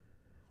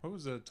What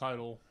was the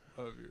title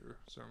of your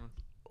sermon?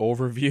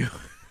 Overview.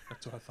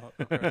 That's what I thought.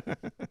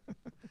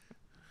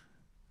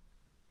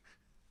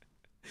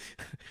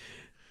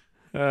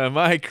 Okay.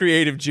 My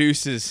creative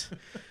juices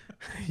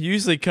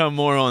usually come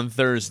more on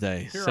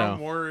Thursday. Here I'm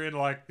So worrying,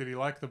 did he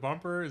like the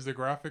bumper? Is the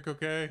graphic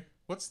okay?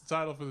 What's the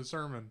title for the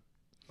sermon?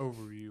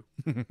 Overview.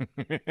 I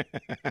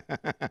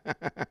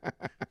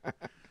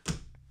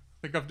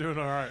think I'm doing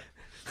all right.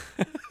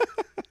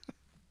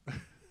 I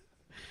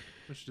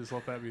should just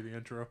let that be the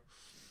intro.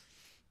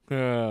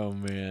 Oh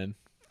man.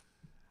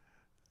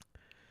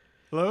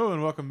 Hello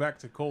and welcome back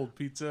to Cold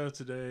Pizza.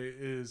 Today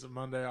is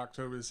Monday,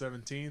 October the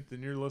 17th,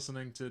 and you're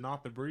listening to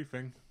not the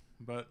briefing,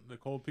 but the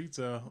Cold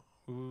Pizza.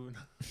 Ooh,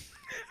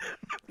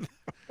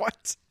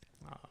 What?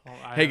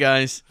 I Hey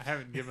guys.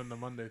 haven't given the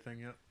Monday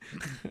thing yet.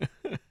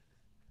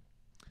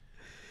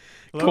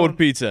 Hello. Cold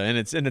pizza and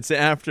it's the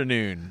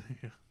afternoon.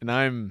 Yeah. And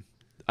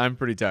I'm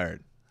pretty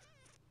tired.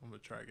 I'm gonna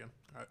try again.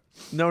 All right.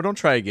 No, don't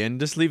try again.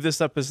 Just leave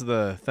this up as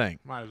the thing.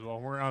 Might as well.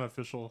 We're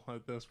unofficial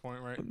at this point,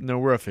 right? No,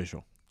 we're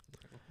official.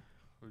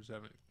 We just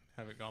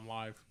haven't gone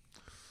live.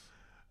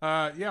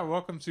 Yeah,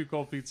 welcome to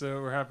Cold Pizza.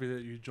 We're happy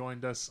that you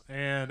joined us,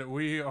 and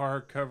we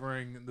are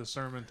covering the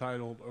sermon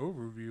titled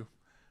 "Overview"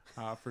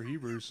 for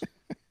Hebrews.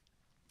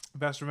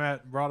 Pastor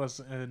Matt brought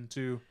us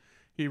into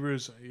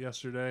Hebrews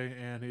yesterday,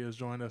 and he has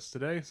joined us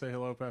today. Say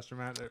hello, Pastor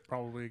Matt.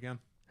 Probably again.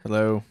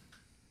 Hello.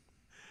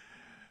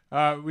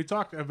 We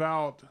talked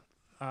about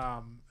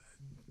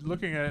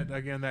looking at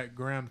again that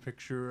grand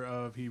picture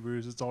of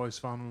Hebrews. It's always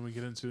fun when we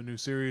get into a new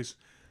series,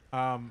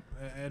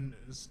 and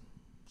it's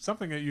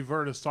something that you've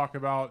heard us talk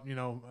about,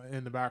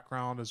 in the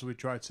background as we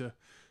try to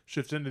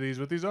shift into these.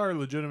 But these are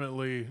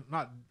legitimately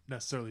not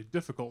necessarily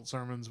difficult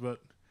sermons,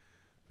 but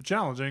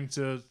challenging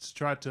to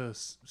try to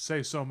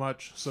say so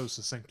much so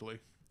succinctly.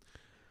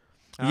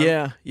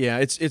 Yeah.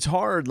 It's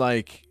hard.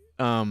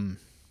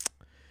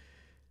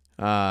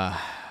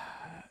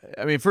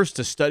 I mean, first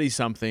to study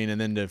something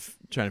and then to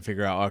try to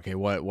figure out, okay,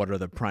 what are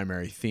the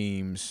primary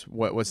themes?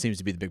 What seems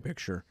to be the big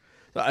picture?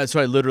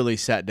 So I literally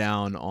sat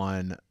down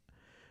on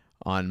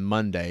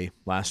Monday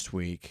last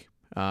week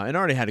and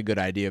already had a good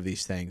idea of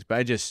these things, but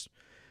I just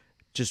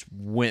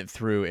went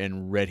through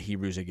and read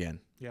Hebrews again.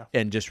 Yeah.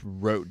 And just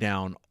wrote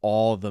down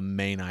all the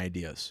main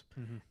ideas,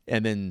 Mm-hmm.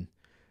 and then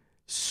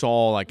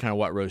saw like kind of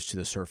what rose to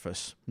the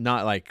surface,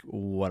 not like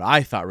what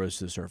I thought rose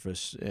to the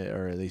surface,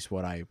 or at least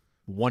what I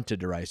wanted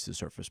to rise to the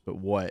surface, but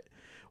what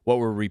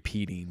we're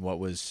repeating,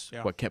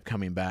 what kept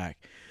coming back.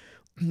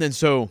 And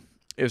so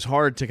it was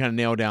hard to kind of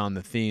nail down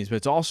the themes, but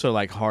it's also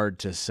like hard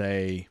to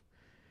say.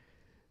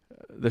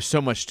 There's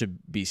so much to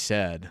be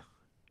said,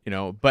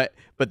 But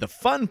the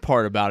fun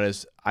part about it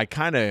is I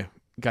kind of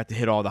got to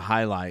hit all the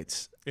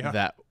highlights. Yeah.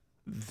 That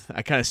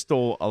I kind of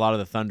stole a lot of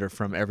the thunder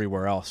from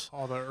everywhere else.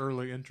 All the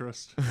early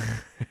interest.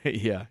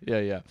 Yeah.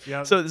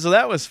 Yeah. So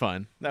that was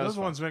fun. Those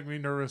ones make me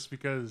nervous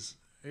because,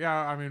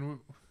 I mean,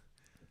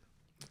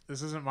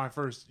 this isn't my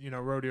first,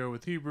 rodeo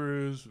with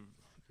Hebrews.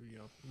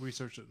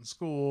 Researched it in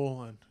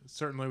school, and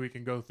certainly we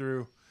can go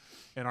through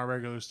in our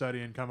regular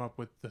study and come up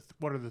with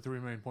what are the three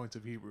main points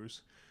of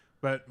Hebrews.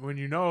 But when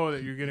you know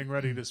that you're getting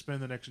ready to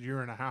spend the next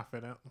year and a half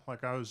in it,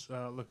 like I was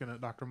looking at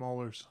Dr.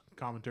 Muller's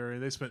commentary,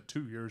 they spent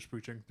 2 years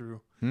preaching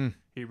through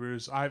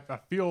Hebrews. I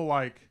feel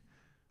like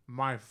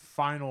my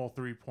final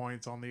 3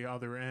 points on the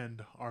other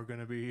end are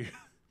going to be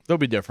They'll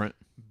be different.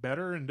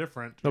 better and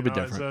different. They'll be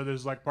different. So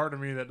there's like part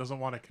of me that doesn't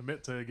want to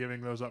commit to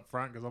giving those up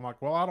front because I'm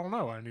like, well, I don't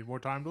know. I need more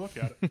time to look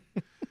at it.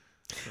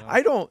 So.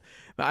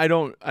 I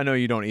know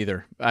you don't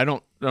either. I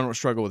don't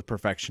struggle with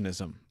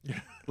perfectionism.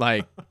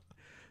 Yeah.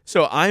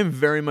 So I'm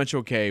very much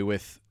okay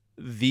with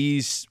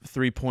these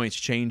 3 points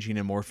changing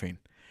and morphing.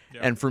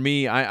 Yeah. And for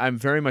me, I'm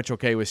very much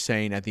okay with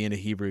saying at the end of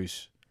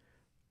Hebrews,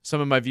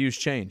 some of my views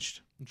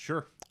changed.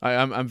 Sure.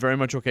 I'm very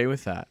much okay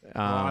with that.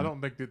 Well, I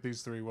don't think that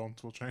these 3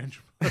 ones will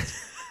change.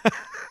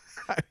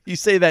 You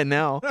say that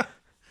now.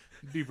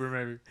 Deeper,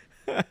 maybe.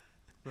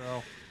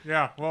 So,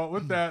 yeah. Well,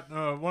 with that,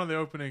 one of the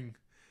opening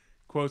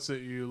quotes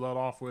that you led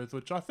off with,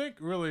 which I think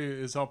really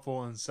is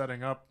helpful in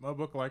setting up a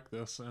book like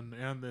this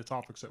and the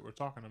topics that we're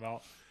talking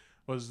about,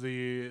 was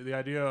the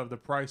idea of the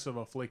price of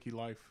a flaky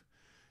life.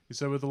 He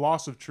said, with the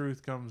loss of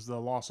truth comes the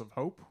loss of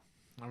hope,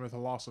 and with the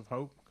loss of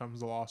hope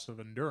comes the loss of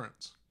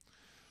endurance.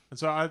 And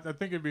so I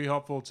think it'd be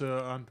helpful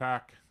to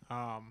unpack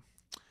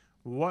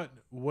what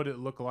would it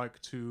look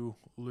like to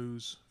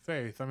lose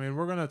faith. I mean,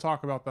 we're going to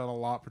talk about that a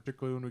lot,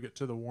 particularly when we get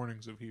to the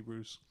warnings of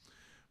Hebrews.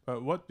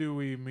 But what do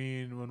we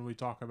mean when we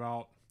talk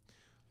about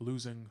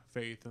losing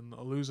faith and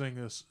losing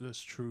this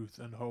truth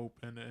and hope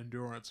and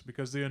endurance?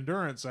 Because the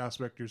endurance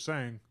aspect, you're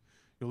saying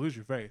you'll lose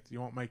your faith,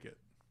 you won't make it.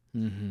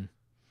 Mm-hmm.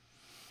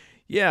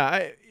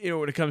 Yeah,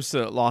 when it comes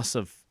to loss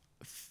of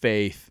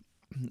faith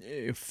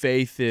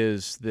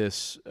is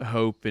this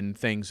hope in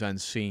things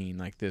unseen,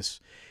 like this.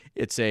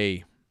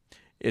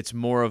 It's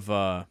more of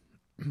a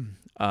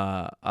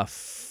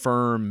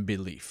firm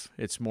belief.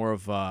 It's more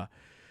of a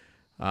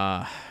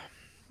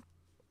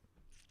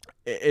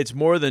it's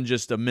more than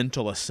just a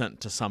mental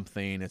assent to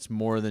something. It's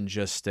more than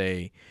just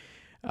a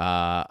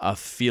a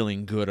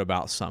feeling good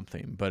about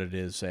something, but it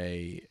is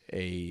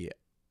a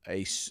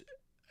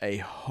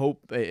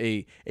hope,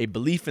 a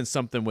belief in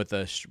something with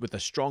a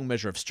strong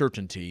measure of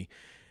certainty,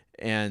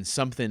 and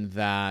something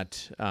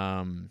that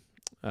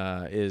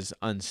is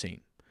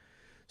unseen.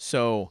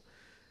 So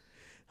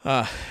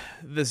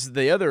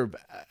the other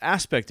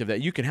aspect of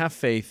that, you can have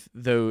faith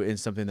though in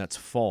something that's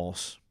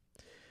false,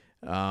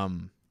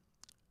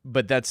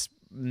 but that's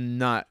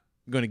not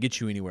going to get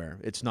you anywhere.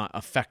 It's not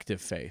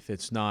effective faith.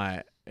 It's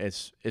not.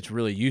 It's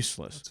really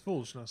useless. It's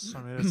foolishness.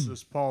 I mean,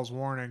 it's Paul's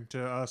warning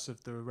to us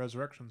if the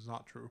resurrection is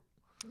not true.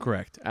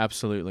 Correct.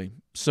 Absolutely.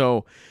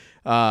 So,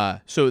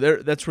 that's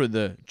where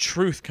the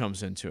truth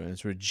comes into it.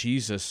 It's where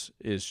Jesus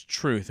is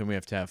truth, and we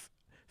have to have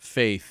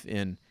faith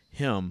in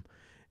Him,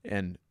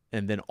 and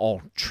then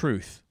all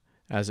truth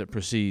as it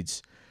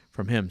proceeds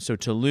from Him. So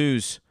to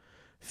lose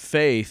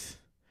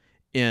faith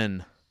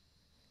in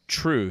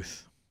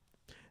truth,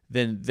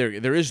 then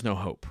there is no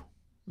hope.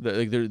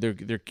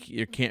 There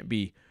can't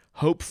be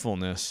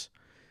hopefulness,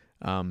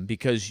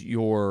 because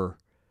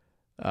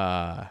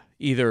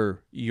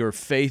either your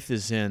faith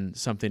is in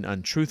something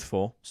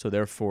untruthful, so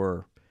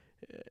therefore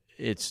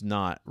it's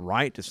not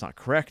right, it's not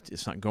correct,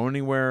 it's not going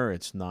anywhere,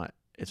 it's not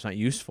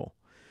useful,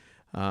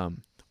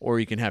 or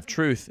you can have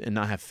truth and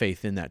not have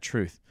faith in that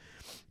truth.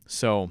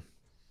 So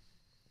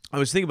I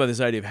was thinking about this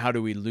idea of how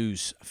do we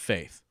lose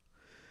faith,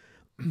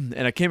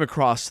 and I came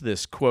across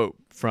this quote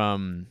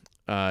from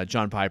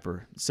John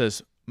Piper. It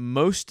says,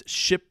 "Most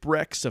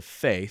shipwrecks of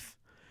faith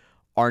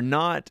are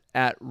not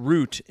at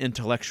root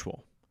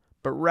intellectual,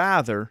 but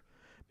rather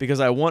because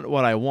I want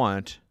what I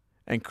want,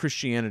 and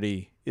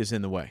Christianity is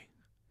in the way."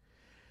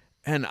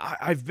 And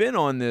I've been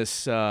on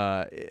this,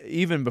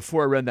 even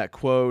before I read that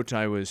quote.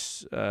 I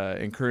was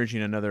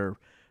encouraging another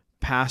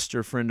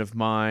pastor friend of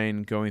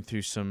mine going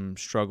through some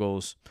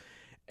struggles,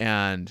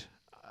 and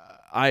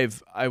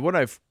what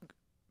I've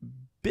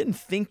been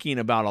thinking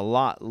about a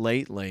lot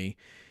lately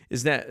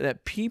is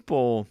that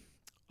people,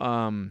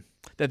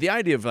 that the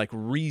idea of like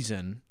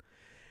reason,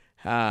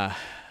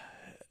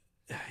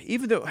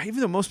 even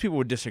though most people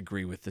would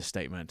disagree with this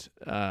statement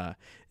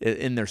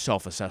in their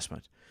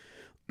self-assessment,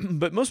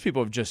 but most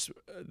people have just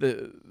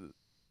the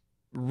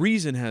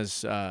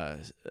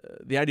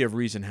idea of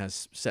reason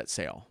has set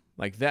sail.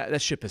 Like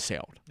that ship has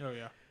sailed. Oh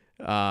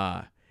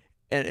yeah.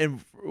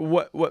 And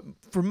what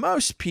for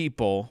most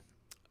people,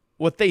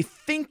 what they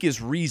think is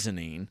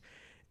reasoning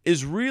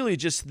is really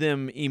just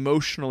them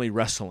emotionally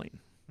wrestling.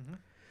 Mm-hmm.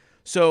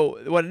 So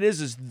what it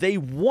is they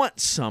want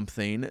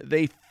something,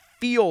 they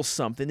feel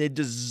something, they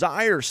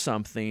desire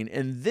something,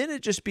 and then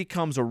it just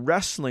becomes a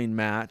wrestling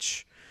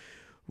match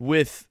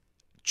with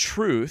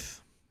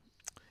truth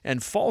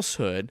and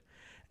falsehood,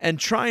 and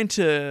trying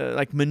to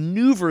like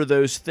maneuver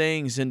those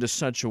things into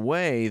such a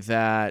way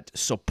that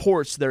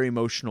supports their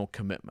emotional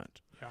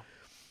commitment.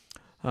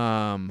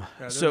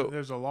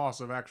 There's a loss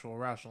of actual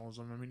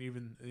rationalism. I mean,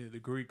 even the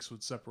Greeks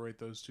would separate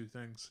those two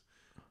things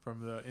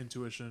from the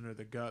intuition or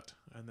the gut,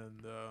 and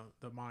then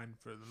the mind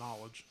for the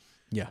knowledge.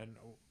 Yeah. And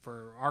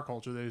for our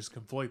culture, they just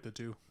conflate the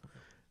two.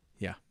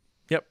 Yeah.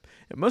 Yep.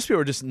 And most people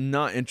are just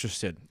not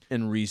interested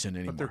in reason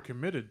anymore. But they're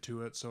committed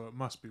to it, so it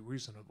must be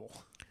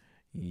reasonable.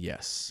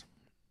 Yes.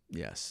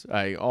 Yes.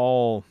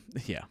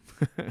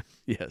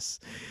 Yes.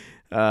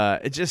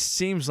 It just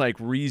seems like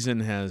reason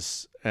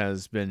has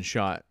been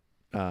shot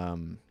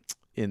in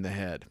the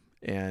head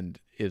and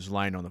is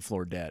lying on the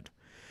floor dead.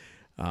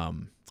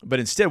 But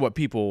instead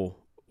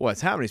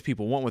what's happening is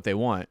people want what they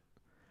want,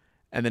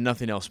 and then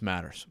nothing else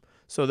matters.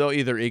 So they'll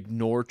either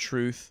ignore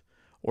truth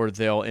or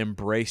they'll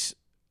embrace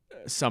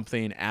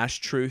something as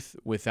truth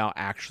without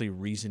actually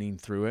reasoning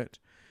through it,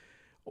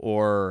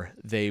 or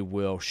they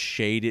will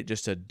shade it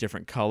just a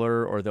different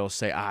color, or they'll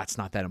say, it's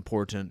not that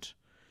important.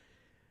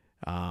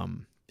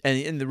 And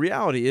the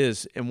reality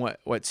is, and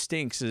what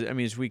stinks is,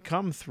 as we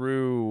come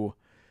through,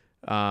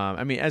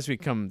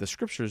 the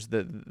scriptures,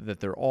 that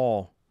they're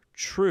all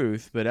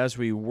truth, but as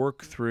we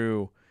work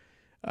through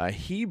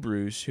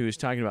Hebrews, who is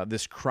talking about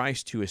this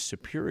Christ who is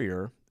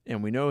superior,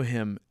 and we know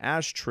him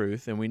as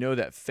truth, and we know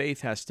that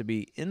faith has to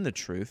be in the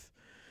truth,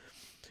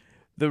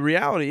 the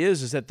reality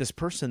is that this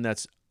person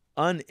that's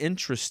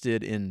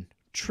uninterested in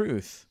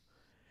truth,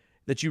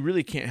 that you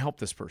really can't help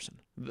this person.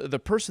 The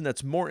person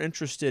that's more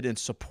interested in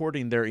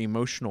supporting their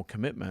emotional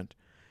commitment,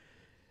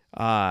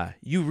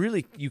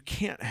 you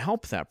can't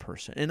help that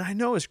person. And I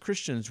know as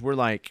Christians we're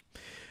like,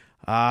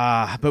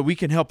 but we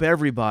can help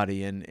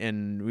everybody, and it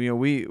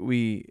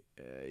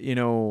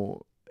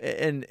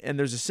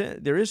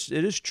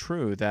is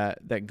true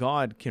that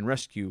God can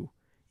rescue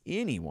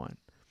anyone,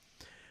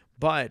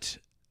 but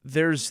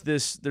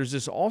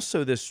there's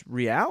also this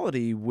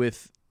reality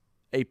with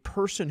a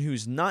person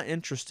who's not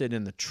interested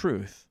in the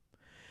truth,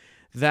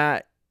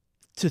 that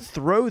to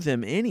throw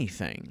them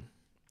anything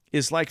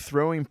is like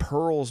throwing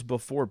pearls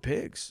before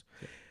pigs.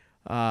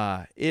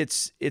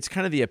 It's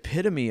kind of the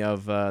epitome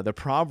of the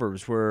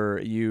Proverbs, where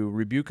you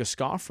rebuke a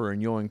scoffer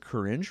and you'll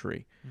incur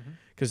injury,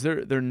 because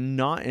they're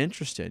not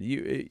interested.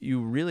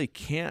 You really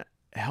can't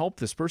help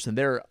this person.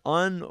 They're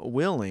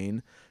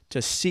unwilling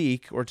to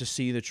seek or to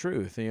see the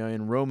truth.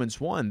 In Romans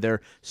 1,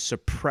 they're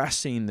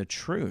suppressing the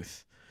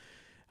truth.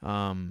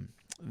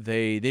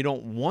 They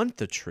don't want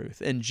the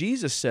truth. And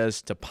Jesus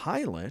says to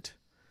Pilate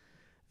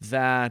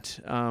that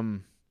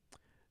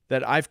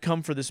that I've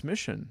come for this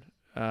mission,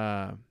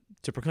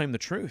 to proclaim the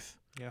truth.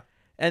 Yeah.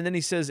 And then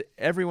he says,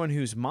 everyone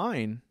who's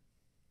mine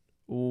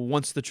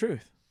wants the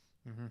truth.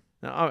 Mm-hmm.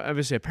 Now,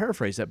 obviously, I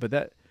paraphrase that,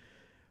 but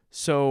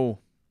so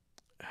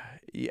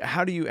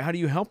how do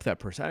you help that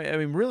person? I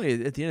mean,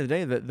 really, at the end of the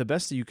day, the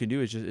best that you can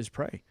do is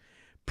pray.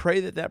 Pray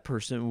that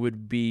person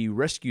would be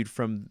rescued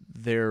from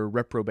their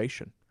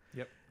reprobation.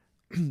 Yep.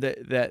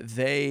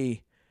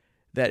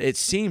 that it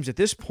seems at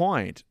this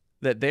point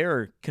that they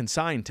are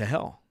consigned to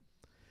hell.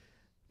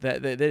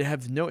 That they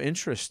have no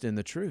interest in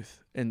the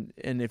truth, and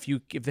if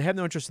they have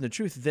no interest in the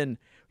truth, then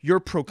you're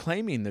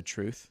proclaiming the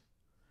truth.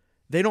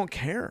 They don't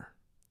care.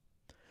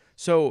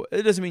 So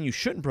it doesn't mean you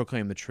shouldn't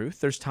proclaim the truth.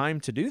 There's time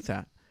to do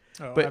that.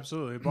 Oh, But-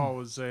 absolutely. Paul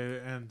would say,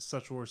 and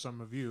such were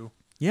some of you.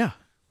 Yeah,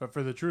 But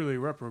for the truly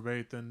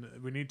reprobate, then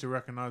we need to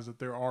recognize that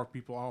there are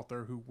people out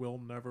there who will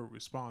never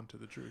respond to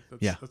the truth.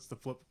 That's the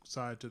flip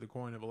side to the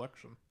coin of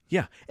election.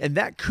 yeah, and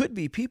that could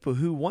be people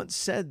who once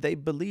said they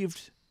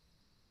believed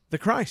the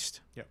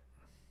Christ.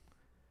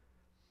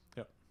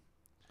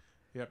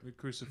 Yep, we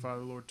crucify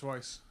the Lord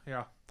twice.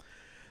 Yeah.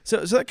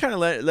 So that kind of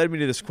led me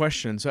to this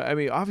question. So I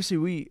mean,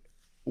 obviously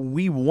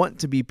we want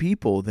to be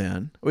people.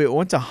 Then we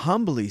want to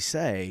humbly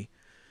say,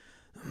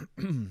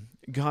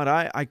 God,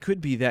 I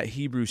could be that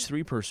Hebrews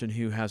 3 person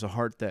who has a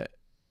heart that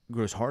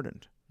grows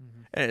hardened,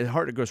 and a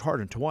heart that grows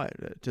hardened to what?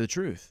 To the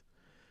truth,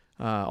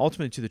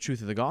 ultimately to the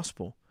truth of the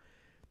gospel.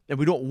 And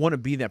we don't want to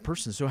be that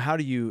person. So how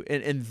do you?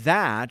 And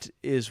that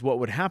is what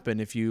would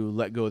happen if you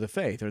let go of the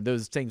faith, or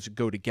those things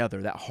go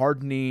together. That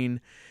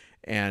hardening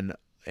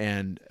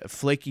and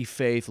flaky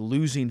faith,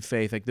 losing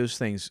faith, like those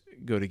things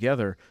go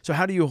together. So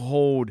how do you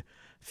hold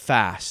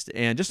fast?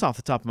 And just off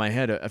the top of my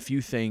head, a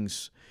few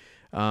things.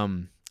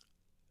 You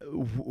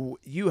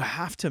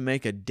have to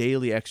make a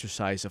daily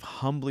exercise of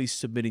humbly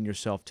submitting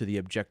yourself to the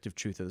objective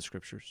truth of the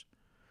Scriptures.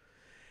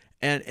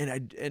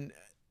 And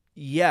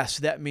yes,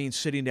 that means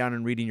sitting down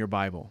and reading your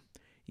Bible.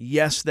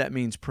 Yes, that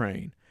means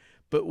praying.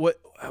 But what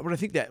I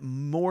think that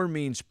more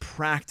means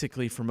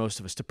practically for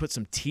most of us, to put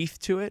some teeth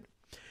to it,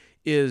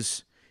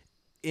 is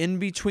in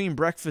between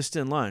breakfast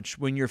and lunch,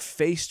 when you're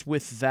faced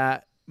with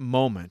that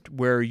moment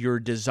where your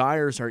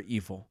desires are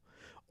evil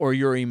or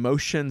your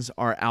emotions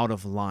are out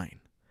of line,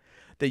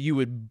 that you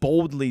would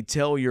boldly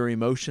tell your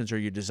emotions or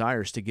your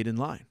desires to get in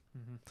line.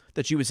 Mm-hmm.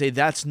 That you would say,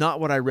 that's not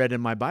what I read in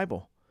my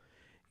Bible.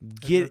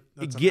 That's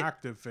an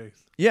active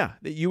faith. Yeah,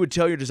 that you would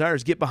tell your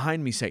desires, get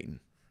behind me, Satan.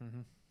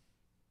 Mm-hmm.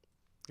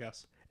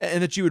 Yes.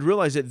 And that you would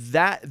realize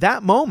that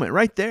moment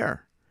right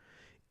there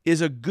is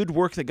a good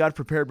work that God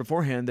prepared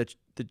beforehand, that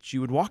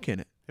you would walk in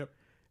it. Yep.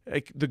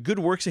 Like the good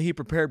works that He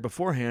prepared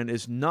beforehand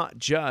is not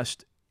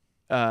just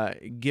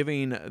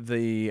giving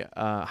the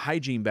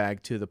hygiene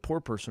bag to the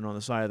poor person on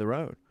the side of the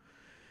road.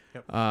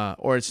 Yep.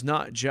 Or it's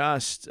not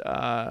just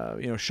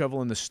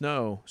shoveling the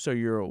snow so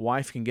your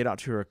wife can get out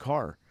to her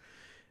car.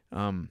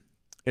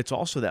 It's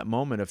also that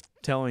moment of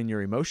telling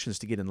your emotions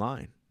to get in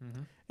line.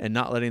 Mm-hmm. And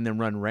not letting them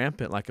run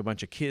rampant like a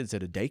bunch of kids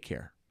at a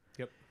daycare.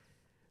 Yep.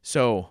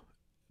 So,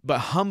 but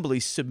humbly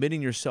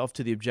submitting yourself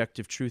to the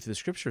objective truth of the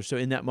Scripture. So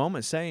in that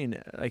moment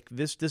saying, like,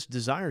 this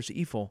desire is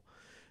evil.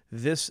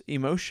 This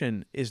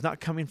emotion is not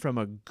coming from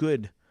a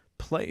good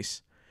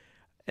place.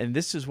 And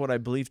this is what I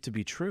believe to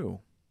be true,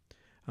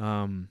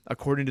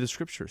 according to the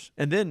Scriptures.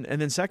 And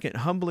then second,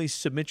 humbly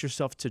submit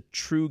yourself to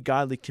true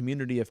godly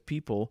community of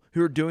people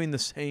who are doing the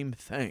same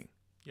thing.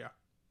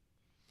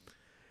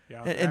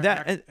 Yeah,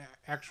 and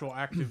actual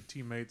active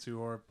teammates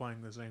who are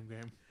playing the same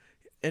game.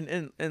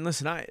 And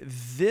listen,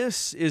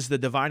 this is the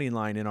dividing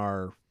line in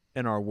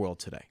our world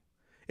today.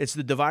 It's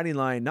the dividing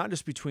line not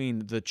just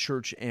between the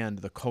church and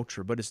the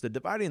culture, but it's the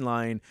dividing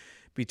line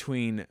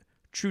between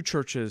true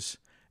churches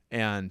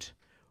and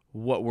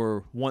what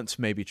were once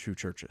maybe true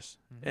churches.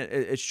 Mm-hmm. And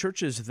it's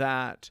churches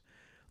that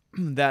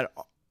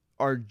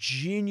are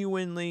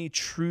genuinely,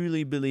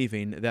 truly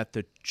believing that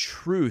the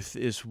truth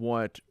is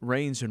what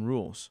reigns and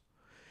rules,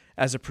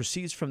 as it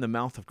proceeds from the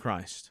mouth of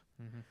Christ,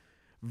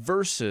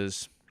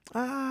 versus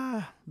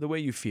the way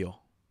you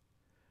feel.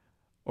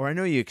 Or I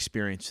know you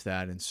experienced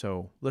that, and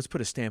so let's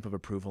put a stamp of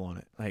approval on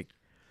it. Like,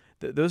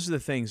 those are the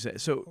things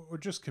that... Or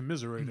just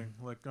commiserating.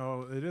 Like,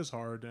 oh, it is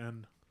hard,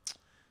 and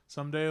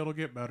someday it'll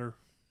get better.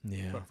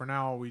 Yeah. But for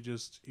now, we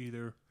just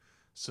either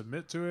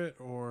submit to it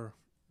or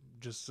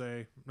just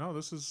say, no,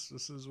 this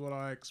is what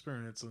I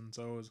experienced, and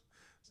so it's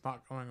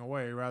not going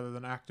away, rather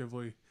than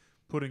actively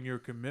putting your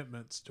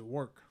commitments to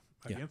work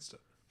against it.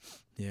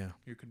 Yeah.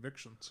 Your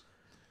convictions.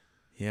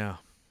 Yeah.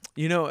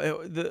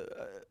 The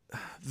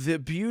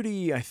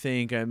beauty, I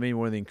think, maybe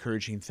one of the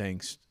encouraging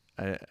things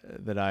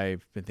that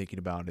I've been thinking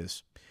about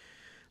is,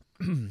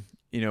 man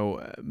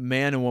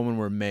and woman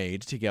were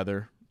made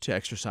together to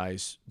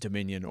exercise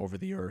dominion over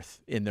the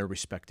earth in their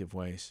respective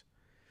ways.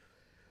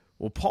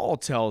 Well, Paul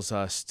tells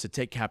us to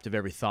take captive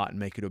every thought and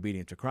make it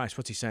obedient to Christ.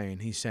 What's he saying?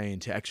 He's saying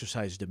to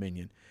exercise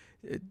dominion,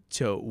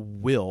 to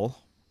will,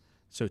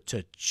 so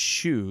to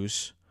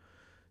choose,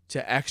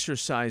 to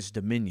exercise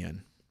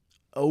dominion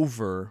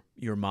over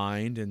your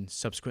mind and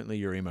subsequently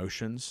your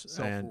emotions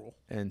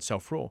and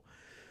self-rule.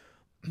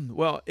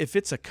 Well, if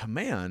it's a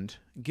command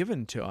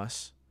given to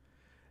us,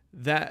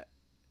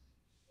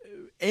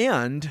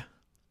 and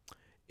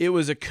it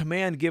was a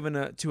command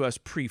given to us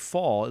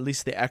pre-fall, at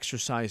least the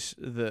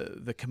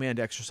command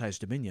to exercise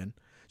dominion.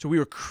 So we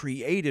were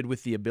created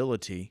with the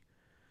ability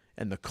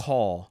and the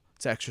call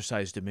to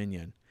exercise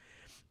dominion.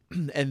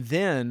 And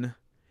then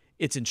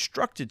it's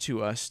instructed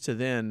to us to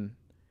then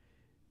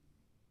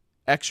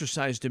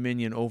exercise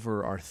dominion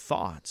over our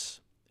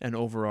thoughts and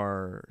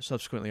over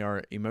subsequently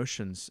our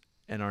emotions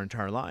and our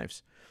entire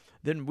lives.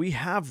 Then we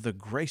have the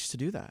grace to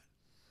do that.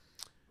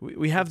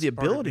 We have the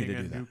ability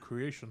to do that. New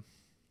creation.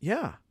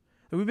 Yeah.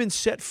 We've been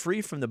set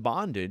free from the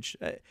bondage.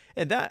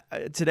 And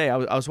that today I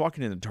was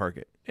walking into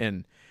Target,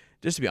 and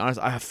just to be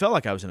honest, I felt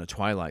like I was in a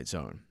Twilight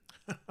Zone.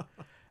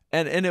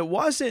 And it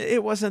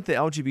wasn't the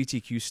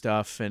LGBTQ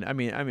stuff, and I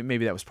mean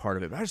maybe that was part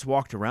of it, but I just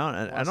walked around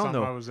and I don't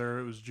know. I was there,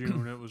 it was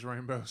June, it was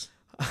rainbows.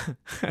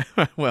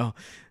 Well,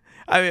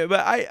 I mean,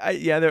 but I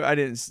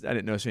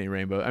didn't notice any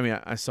rainbow. I mean,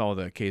 I saw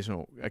the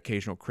occasional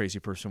crazy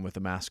person with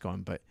a mask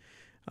on, but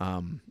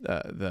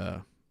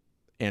the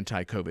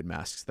anti-COVID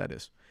masks, that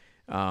is.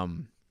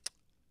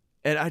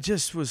 And I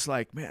just was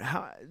like, man,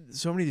 how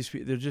so many of these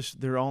people,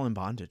 they're all in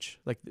bondage.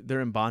 Like they're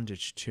in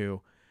bondage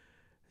to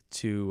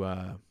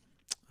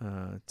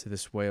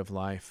this way of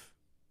life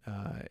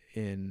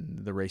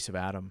in the race of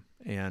Adam.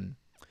 And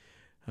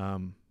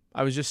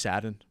I was just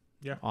saddened.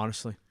 Yeah.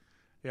 Honestly.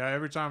 Yeah,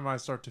 every time I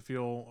start to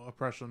feel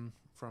oppression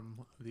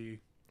from the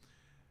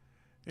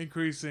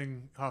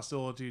increasing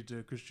hostility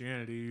to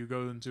Christianity, you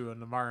go into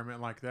an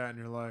environment like that and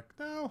you're like,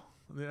 no,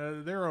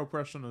 their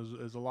oppression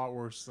is a lot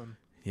worse than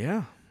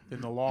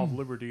the law of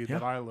liberty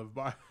that I live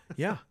by.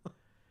 Yeah.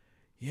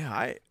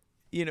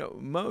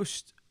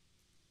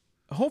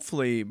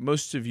 Hopefully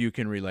most of you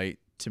can relate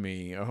to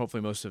me, or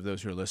hopefully most of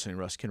those who are listening,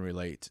 Russ, can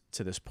relate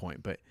to this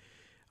point. But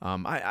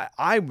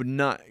I would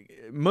not,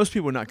 most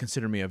people would not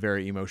consider me a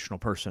very emotional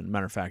person.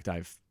 Matter of fact,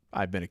 I've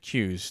been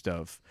accused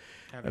of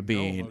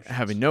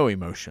having no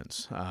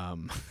emotions,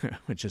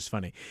 which is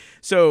funny.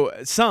 So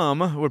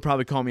some would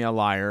probably call me a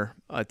liar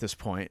at this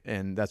point,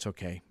 and that's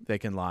okay. They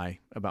can lie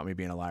about me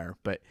being a liar.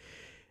 But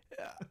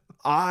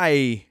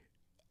I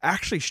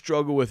actually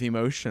struggle with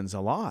emotions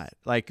a lot.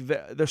 Like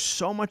there's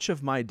so much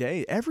of my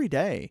day, every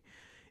day,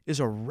 is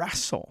a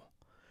wrestle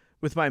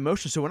with my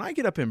emotions. So when I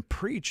get up and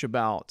preach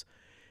about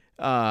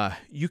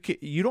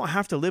you don't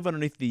have to live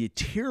underneath the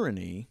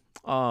tyranny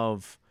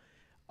of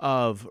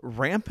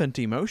rampant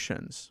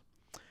emotions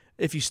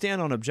if you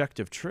stand on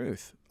objective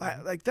truth,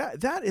 like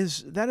that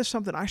is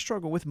something I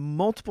struggle with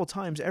multiple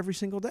times every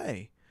single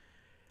day.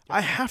 I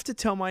have to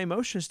tell my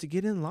emotions to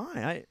get in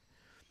line.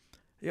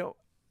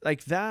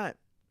 Like that.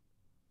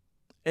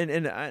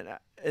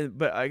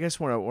 But I guess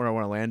what I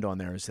want to land on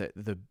there is that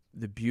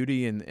the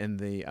beauty and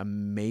the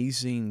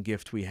amazing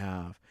gift we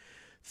have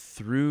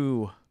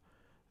through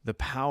the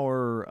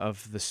power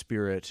of the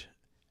Spirit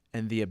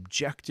and the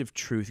objective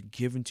truth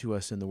given to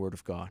us in the Word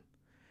of God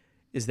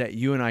is that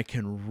you and I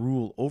can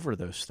rule over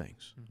those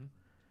things.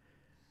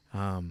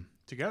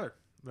 Together.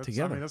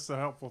 I mean, that's the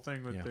helpful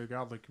thing with the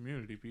godly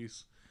community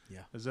piece.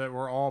 Yeah. Is that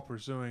we're all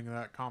pursuing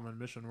that common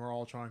mission. We're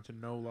all trying to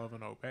know, love,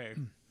 and obey.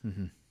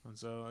 Mm-hmm. And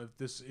so if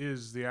this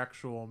is the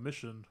actual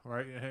mission,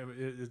 right,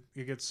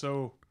 it gets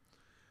so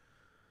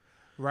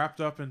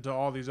wrapped up into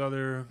all these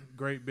other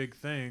great big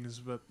things,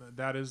 but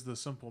that is the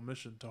simple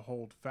mission, to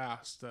hold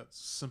fast. That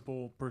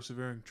simple,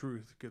 persevering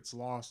truth gets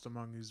lost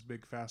among these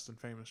big, fast, and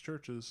famous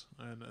churches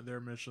and their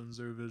missions,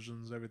 their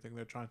visions, everything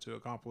they're trying to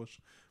accomplish.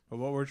 But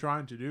what we're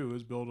trying to do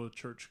is build a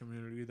church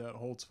community that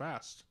holds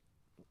fast.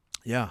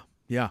 Yeah.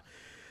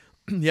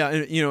 And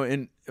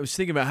I was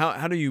thinking about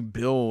how do you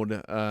build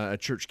a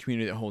church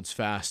community that holds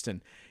fast,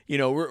 and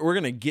we're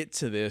going to get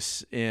to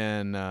this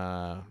in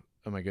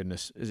oh my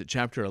goodness, is it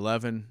chapter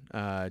 11,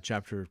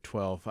 chapter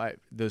 12?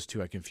 Those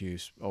two I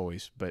confuse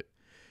always. But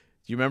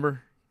do you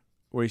remember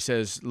where he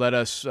says, "Let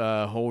us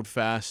hold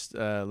fast,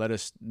 let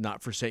us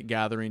not forsake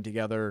gathering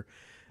together."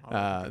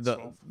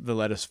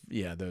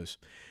 Those.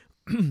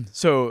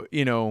 So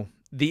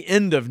the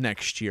end of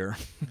next year,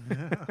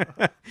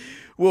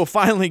 we'll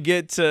finally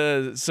get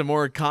to some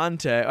more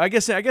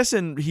context. I guess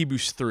in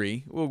Hebrews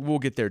 3, we'll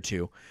get there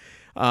too.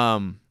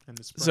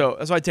 So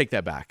I take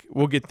that back.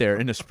 We'll get there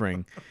in the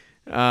spring,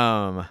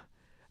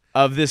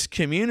 of this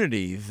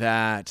community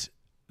that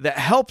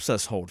helps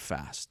us hold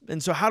fast.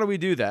 And so how do we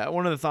do that?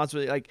 One of the thoughts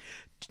was like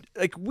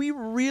we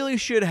really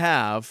should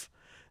have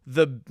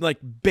the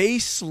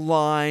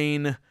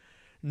baseline,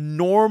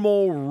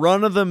 normal,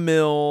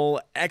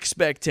 run-of-the-mill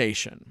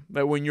expectation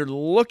that when you're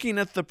looking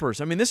at the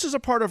person, I mean, this is a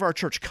part of our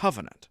church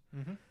covenant.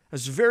 Mm-hmm.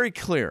 It's very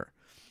clear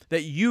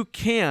that you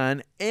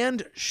can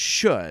and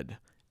should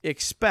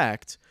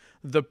expect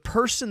the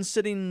person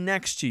sitting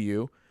next to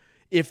you,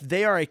 if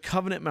they are a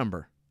covenant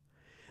member,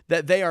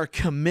 that they are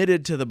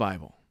committed to the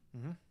Bible.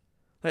 Mhm.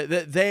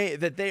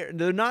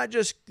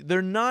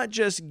 They're not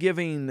just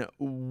giving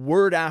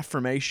word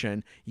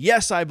affirmation.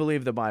 Yes, I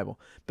believe the Bible,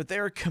 but they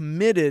are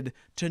committed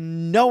to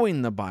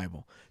knowing the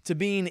Bible, to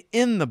being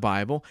in the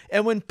Bible,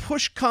 and when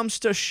push comes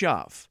to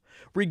shove,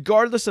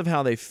 regardless of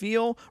how they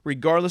feel,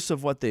 regardless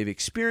of what they've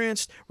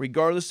experienced,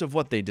 regardless of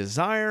what they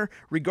desire,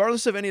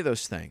 regardless of any of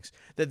those things,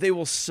 that they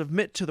will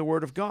submit to the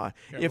Word of God.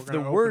 Yeah, If we're the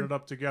gonna Word open it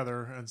up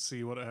together and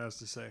see what it has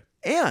to say.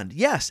 and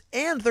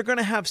they're going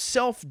to have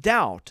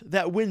self-doubt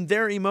that when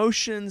their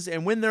emotions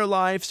and when their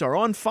lives are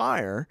on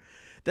fire,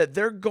 that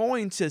they're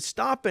going to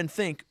stop and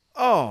think,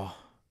 oh,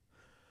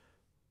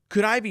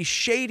 could I be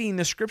shading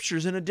the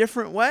scriptures in a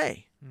different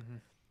way?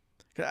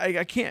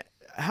 I can't,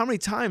 how many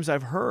times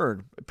I've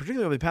heard,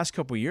 particularly over the past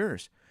couple of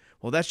years,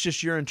 well, that's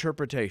just your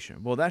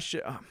interpretation. Well, that's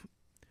just,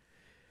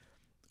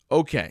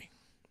 okay.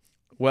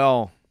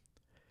 Well,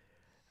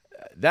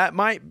 that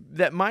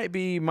might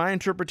be my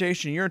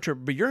interpretation,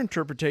 but your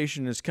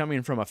interpretation is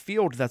coming from a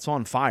field that's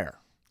on fire.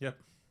 Yep.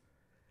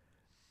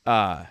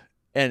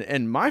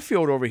 And my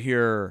field over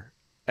here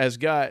has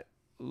got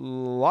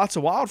lots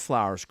of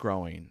wildflowers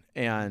growing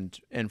and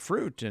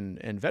fruit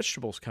and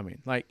vegetables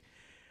coming. Like,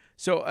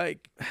 so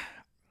like,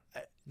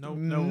 No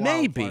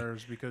maybe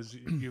wildfires because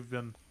you've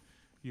been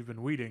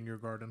weeding your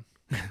garden.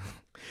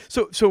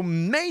 so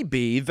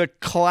maybe the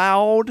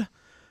cloud.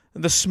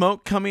 The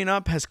smoke coming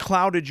up has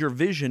clouded your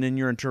vision and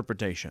your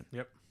interpretation.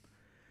 Yep.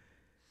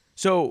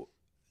 So,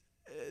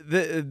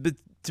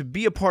 to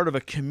be a part of a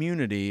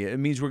community, it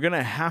means we're going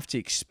to have to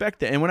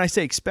expect that. And when I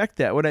say expect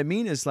that, what I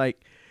mean is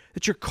like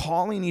that you're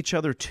calling each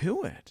other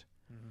to it.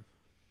 Mm-hmm.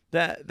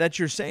 That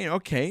you're saying,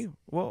 okay,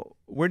 well,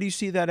 where do you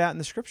see that at in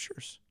the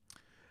scriptures?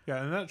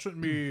 Yeah, and that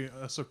shouldn't be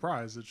a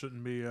surprise. It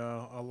shouldn't be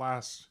a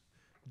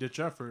last-ditch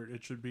effort.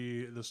 It should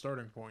be the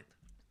starting point.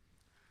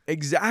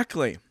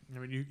 Exactly. I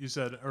mean, you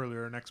said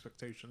earlier an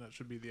expectation. That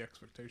should be the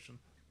expectation.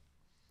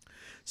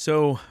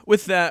 So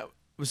with that, I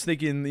was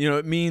thinking,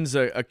 it means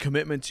a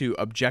commitment to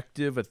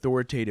objective,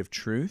 authoritative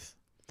truth.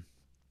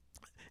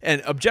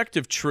 And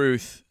objective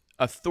truth,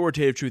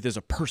 authoritative truth is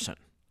a person.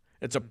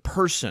 It's a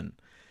person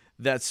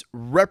that's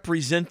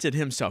represented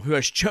himself, who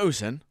has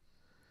chosen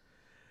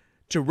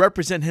to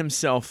represent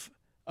himself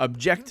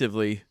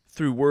objectively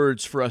through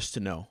words for us to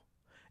know,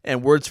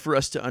 and words for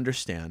us to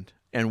understand,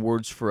 and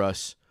words for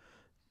us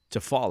to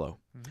follow.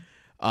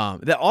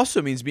 Mm-hmm. That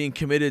also means being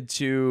committed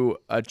to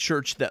a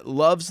church that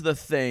loves the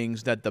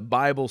things that the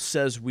Bible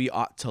says we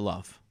ought to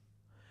love,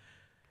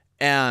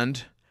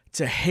 and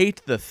to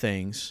hate the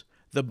things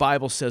the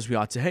Bible says we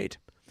ought to hate,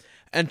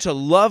 and to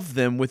love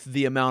them with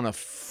the amount of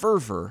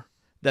fervor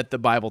that the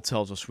Bible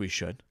tells us we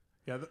should.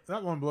 Yeah,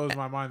 that one blows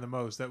my mind the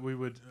most, that we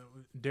would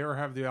dare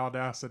have the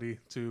audacity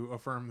to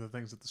affirm the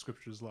things that the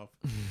scriptures love.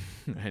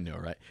 I know,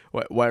 right?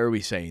 Why are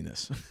we saying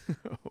this?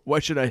 Why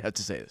should I have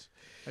to say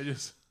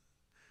this?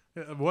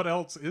 What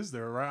else is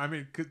there, right? I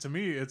mean, to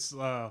me, it's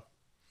for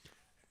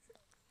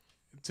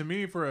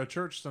a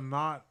church to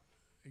not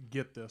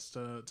get this,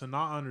 to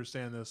not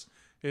understand this,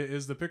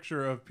 is the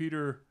picture of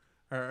Peter,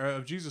 or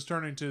of Jesus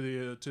turning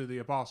to the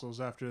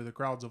apostles after the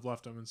crowds have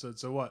left him and said,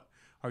 "So what?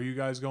 Are you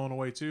guys going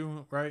away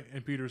too?" Right?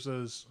 And Peter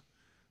says,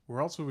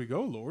 "Where else will we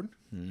go, Lord?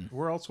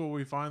 Where else will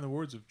we find the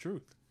words of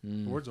truth,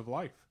 the words of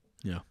life?"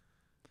 Yeah.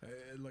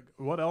 Like,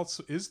 what else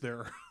is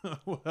there?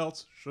 What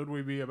else should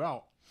we be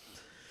about?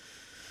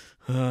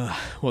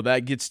 Well,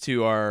 that gets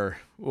to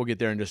we'll get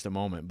there in just a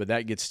moment, but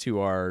that gets to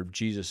our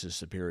Jesus is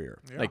superior.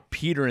 Yeah. Like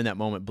Peter in that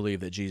moment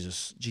believed that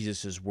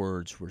Jesus's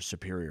words were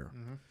superior.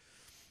 Mm-hmm.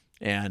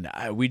 And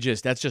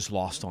that's just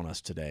lost on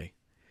us today.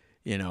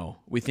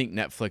 We think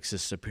Netflix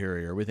is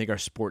superior. We think our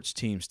sports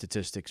team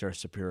statistics are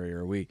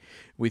superior. We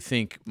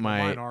think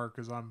mine are,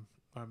 because I'm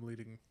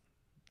leading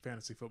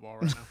fantasy football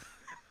right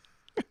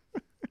now.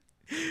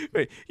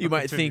 Wait, you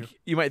might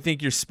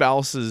think your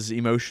spouse's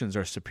emotions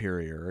are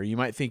superior, or you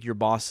might think your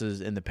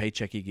boss's and the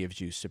paycheck he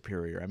gives you is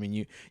superior. I mean,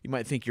 you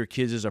might think your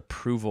kids'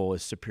 approval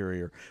is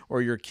superior,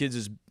 or your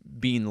kids'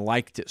 being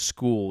liked at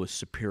school is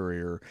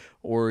superior,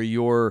 or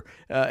your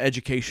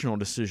educational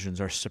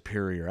decisions are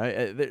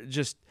superior.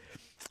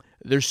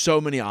 There's so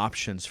many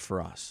options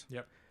for us.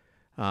 Yep.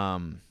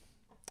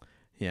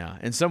 Yeah.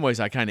 In some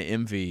ways, I kind of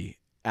envy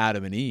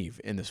Adam and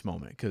Eve in this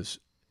moment, because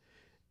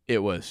it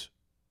was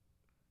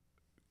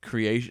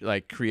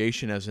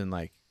creation as in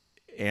like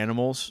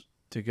animals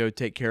to go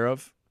take care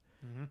of,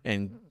 mm-hmm.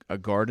 and a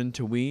garden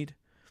to weed,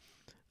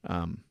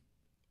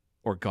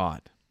 or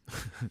God.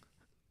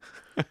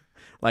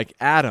 Like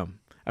Adam.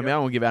 I mean, I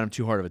don't want to give Adam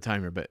too hard of a time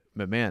here, but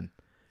man,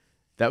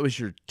 that was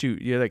you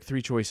had like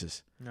 3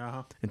 choices.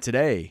 Uh-huh. And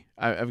today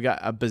I've got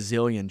a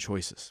bazillion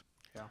choices.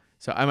 Yeah.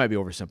 So I might be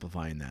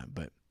oversimplifying that,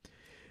 but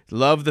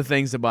love the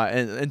things about,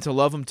 and to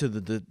love them to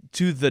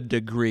the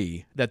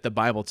degree that the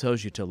Bible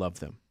tells you to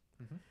love them.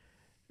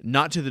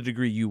 Not to the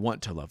degree you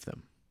want to love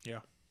them.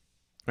 Yeah.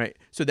 Right?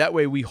 So that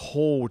way we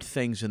hold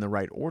things in the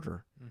right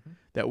order.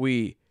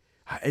 Mm-hmm.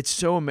 It's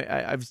so amazing.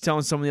 I was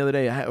telling someone the other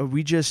day,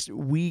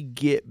 we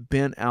get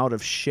bent out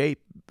of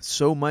shape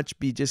so much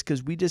just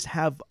because we just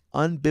have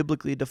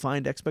unbiblically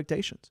defined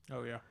expectations.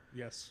 Oh yeah.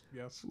 Yes.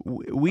 Yes.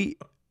 We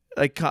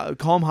like call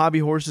them hobby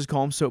horses,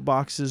 call them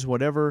soapboxes,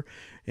 whatever,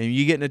 and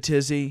you get in a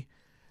tizzy.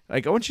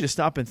 Like, I want you to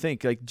stop and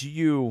think, like,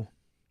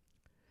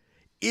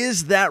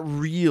 is that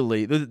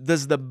really,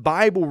 does the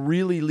Bible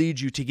really lead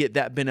you to get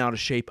that bent out of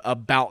shape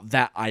about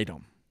that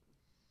item?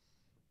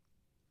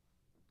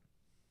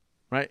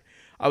 Right?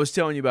 I was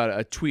telling you about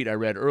a tweet I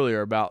read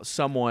earlier about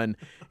someone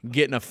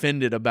getting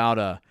offended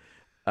about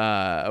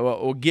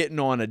getting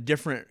on a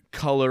different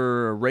color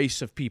or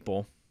race of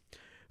people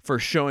for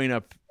showing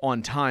up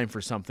on time for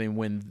something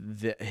when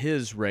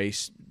his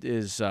race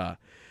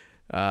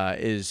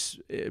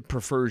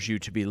prefers you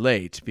to be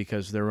late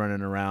because they're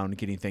running around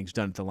getting things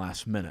done at the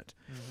last minute.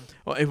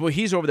 Mm-hmm. Well,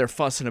 he's over there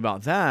fussing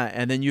about that,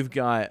 and then you've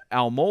got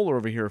Al Mohler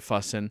over here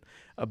fussing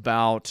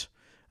about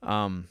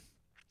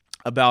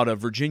a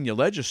Virginia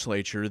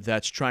legislature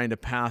that's trying to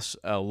pass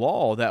a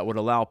law that would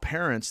allow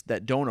parents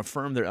that don't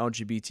affirm their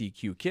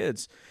LGBTQ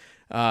kids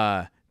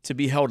to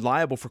be held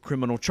liable for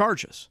criminal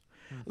charges.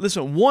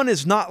 Listen, one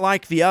is not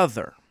like the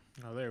other.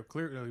 No, they are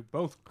clearly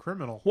both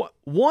criminal.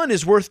 One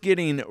is worth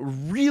getting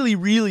really,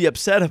 really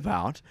upset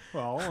about.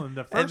 Well, and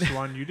the first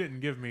one, you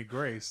didn't give me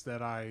grace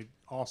that I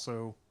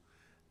also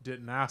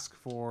didn't ask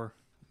for,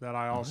 that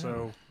I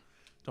also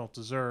don't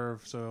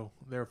deserve, so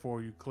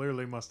therefore you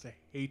clearly must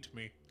hate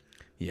me.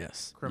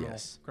 Yes.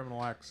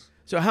 Criminal acts.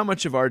 So how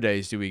much of our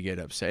days do we get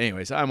upset?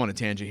 Anyways, I'm on a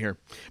tangent here.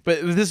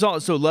 But this is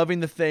also loving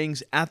the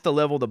things at the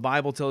level the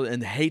Bible tells,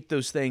 and hate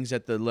those things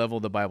at the level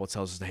the Bible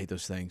tells us to hate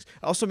those things.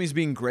 It also means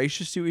being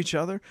gracious to each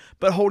other,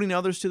 but holding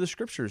others to the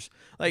Scriptures.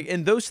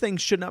 And those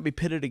things should not be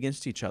pitted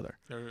against each other.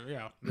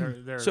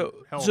 They're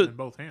held in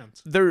both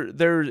hands.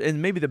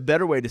 And maybe the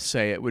better way to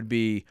say it would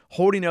be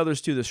holding others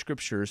to the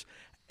Scriptures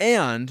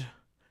and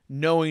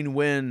knowing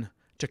when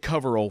to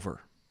cover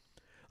over.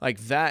 Like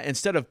that,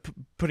 instead of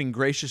putting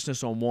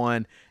graciousness on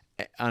one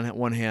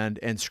hand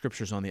and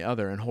Scriptures on the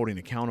other and holding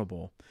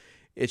accountable,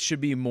 it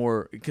should be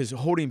more, because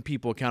holding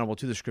people accountable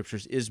to the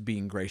Scriptures is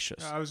being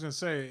gracious. I was going to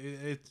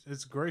say,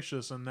 it's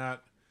gracious in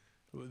that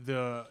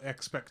the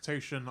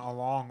expectation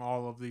along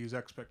all of these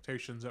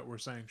expectations that we're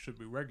saying should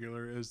be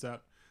regular is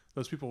that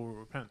those people will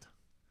repent.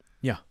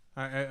 Yeah.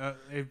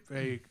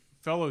 A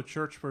fellow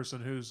church person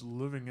who's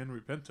living in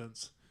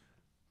repentance,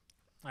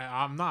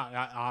 I'm not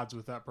at odds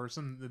with that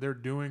person. They're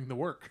doing the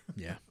work.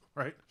 Yeah.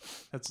 Right?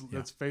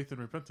 That's faith and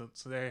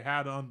repentance. They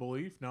had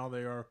unbelief. Now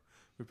they are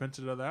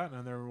repented of that,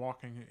 and they're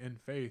walking in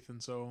faith.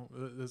 And so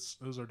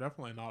those are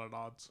definitely not at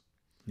odds.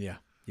 Yeah.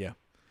 Yeah.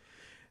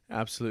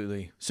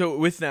 Absolutely. So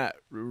with that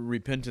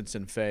repentance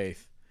and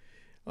faith,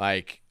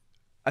 like,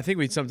 I think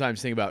we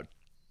sometimes think about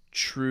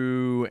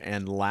true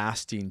and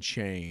lasting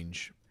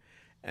change,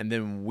 and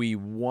then we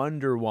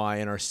wonder why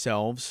in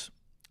ourselves.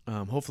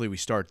 Hopefully we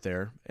start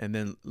there, and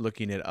then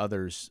looking at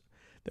others,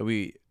 that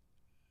we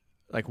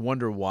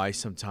wonder why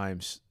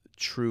sometimes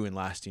true and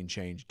lasting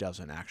change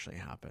doesn't actually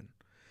happen.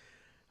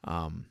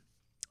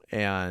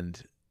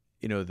 And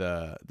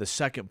the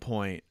second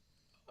point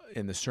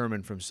in the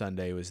sermon from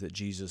Sunday was that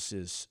Jesus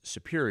is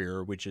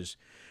superior, which is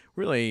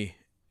really,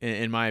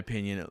 in my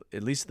opinion,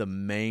 at least the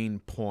main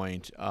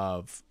point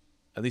of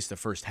at least the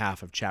first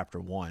half of chapter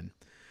 1.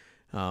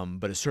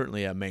 But it's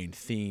certainly a main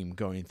theme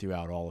going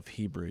throughout all of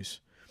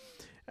Hebrews.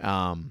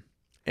 And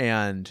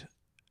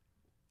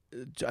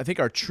I think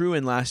our true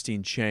and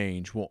lasting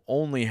change will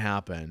only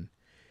happen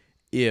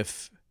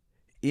if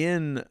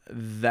in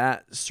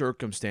that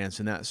circumstance,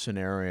 in that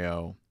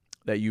scenario,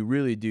 that you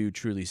really do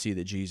truly see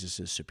that Jesus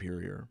is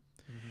superior.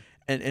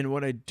 Mm-hmm. And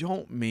what I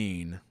don't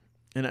mean,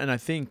 and I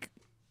think,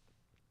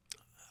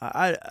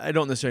 I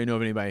don't necessarily know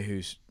of anybody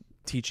who's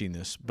teaching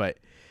this, but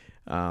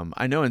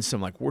I know in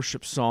some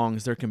worship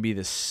songs, there can be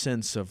this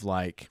sense of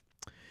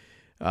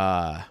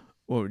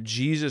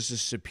Jesus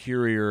is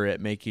superior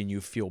at making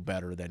you feel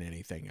better than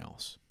anything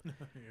else.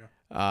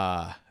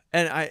 Yeah.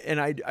 And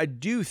I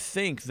do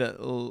think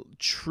that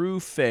true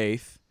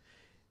faith,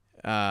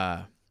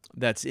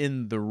 that's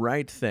in the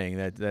right thing,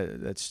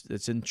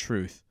 that's in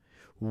truth,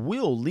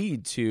 will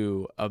lead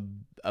to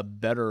a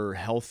better,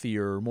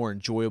 healthier, more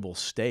enjoyable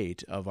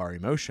state of our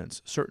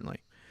emotions,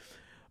 certainly.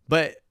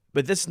 But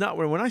that's not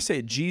when I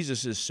say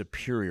Jesus is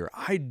superior.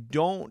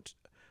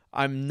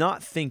 I'm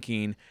not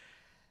thinking,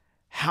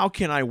 how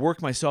can I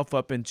work myself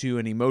up into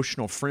an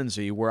emotional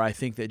frenzy where I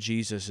think that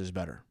Jesus is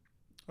better?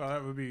 Well,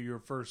 that would be your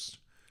first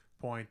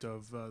point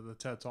of the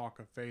TED Talk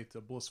of faith,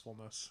 the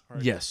blissfulness,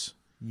 right? Yes.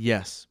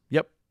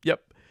 Yep.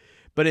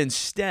 But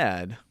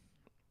instead,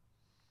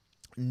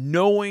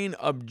 knowing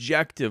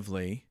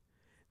objectively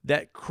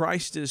that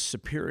Christ is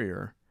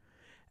superior,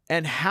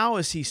 and how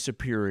is he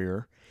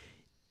superior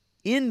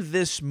in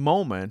this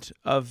moment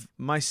of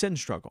my sin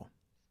struggle?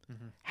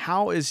 Mm-hmm.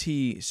 How is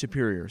he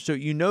superior? So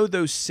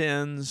those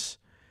sins,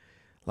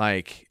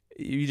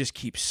 you just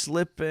keep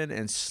slipping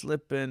and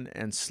slipping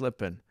and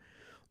slipping.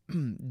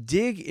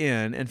 Dig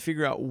in and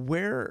figure out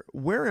where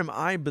am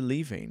I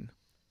believing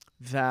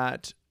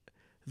that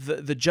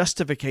the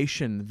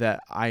justification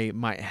that I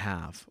might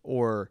have,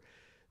 or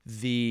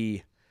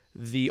the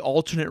the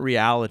alternate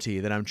reality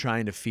that I'm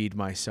trying to feed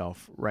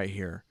myself right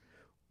here,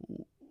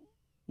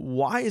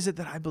 why is it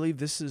that I believe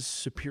this is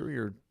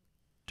superior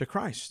to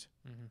Christ?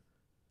 Mm-hmm.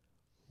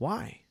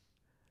 Why?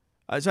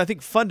 So I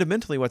think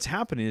fundamentally what's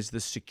happening is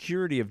the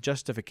security of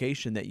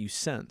justification that you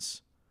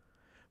sense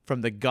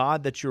from the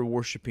God that you're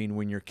worshiping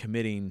when you're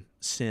committing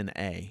sin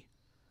A.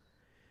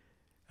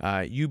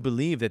 You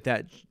believe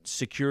that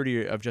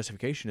security of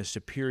justification is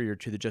superior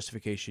to the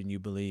justification you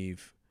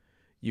believe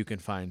you can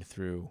find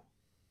through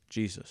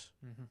Jesus.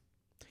 Mm-hmm.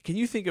 Can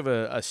you think of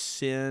a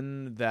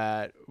sin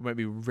that might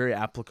be very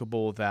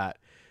applicable that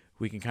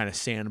we can kind of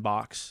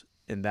sandbox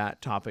in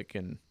that topic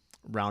and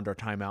round our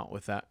time out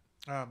with that?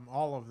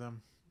 All of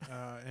them.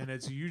 And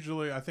it's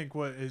usually, I think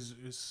what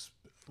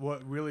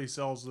what really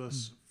sells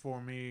this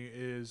for me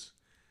is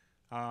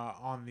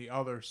on the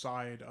other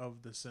side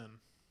of the sin,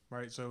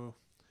 right? So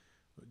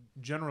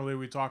generally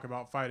we talk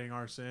about fighting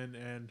our sin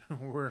and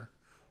we're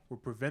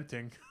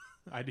preventing,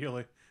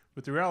 ideally,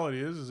 but the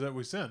reality is that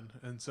we sin.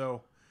 And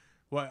so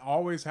what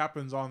always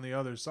happens on the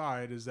other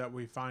side is that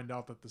we find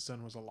out that the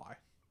sin was a lie,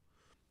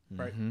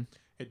 right? Mm-hmm.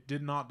 It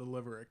did not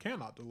deliver. It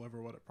cannot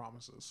deliver what it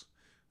promises.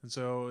 And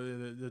so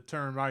the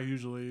term I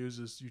usually use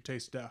is you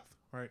taste death,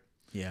 right?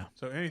 Yeah.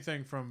 So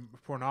anything from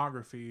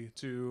pornography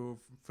to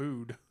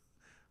food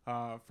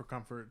for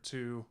comfort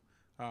to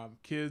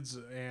kids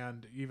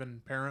and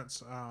even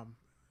parents,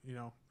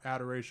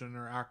 adoration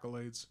or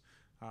accolades,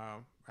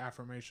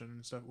 affirmation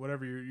and stuff,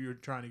 whatever you're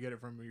trying to get it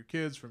from your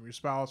kids, from your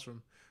spouse,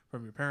 from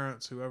your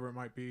parents, whoever it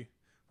might be,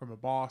 from a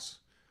boss.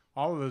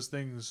 All of those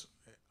things,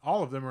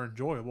 all of them are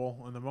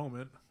enjoyable in the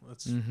moment.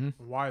 That's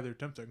why they're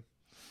tempting.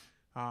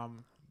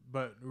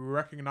 But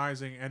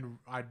recognizing and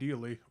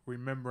ideally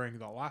remembering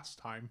the last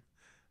time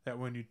that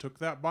when you took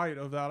that bite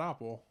of that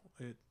apple,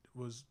 it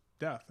was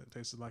death. It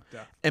tasted like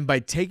death. And by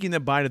taking the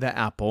bite of that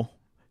apple,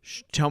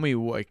 tell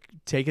me,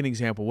 take an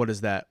example. What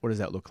does that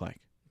look like?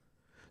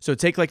 So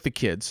take like the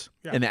kids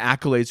and the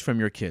accolades from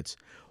your kids.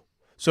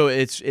 So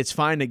it's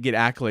fine to get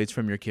accolades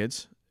from your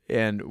kids,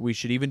 and we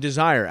should even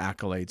desire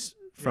accolades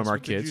from our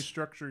kids. Did you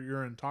structure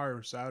your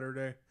entire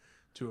Saturday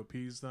to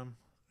appease them?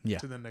 Yeah.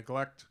 To the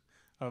neglect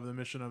of the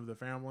mission of the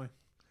family?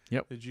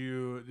 Yep. Did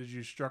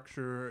you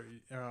structure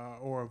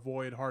or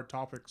avoid hard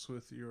topics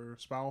with your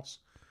spouse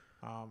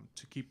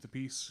to keep the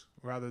peace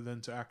rather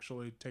than to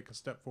actually take a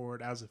step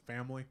forward as a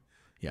family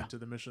into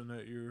the mission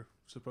that you're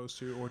supposed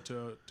to, or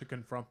to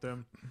confront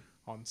them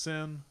on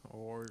sin?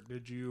 Or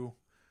did you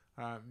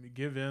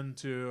give in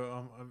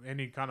to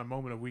any kind of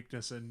moment of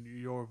weakness in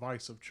your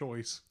vice of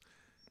choice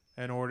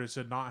in order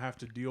to not have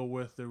to deal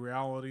with the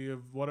reality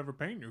of whatever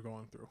pain you're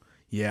going through?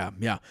 Yeah.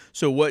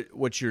 So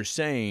what you're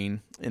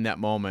saying in that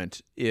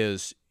moment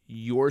is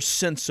your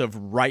sense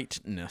of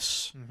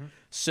rightness,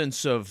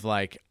 sense of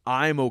like,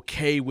 I'm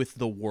okay with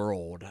the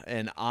world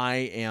and I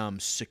am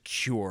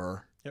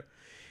secure,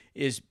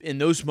 is in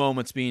those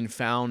moments being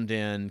found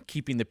in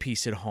keeping the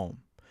peace at home,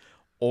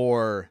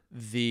 or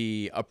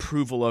the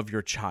approval of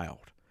your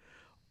child,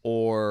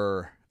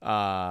 or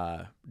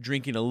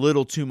drinking a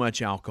little too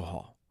much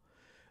alcohol,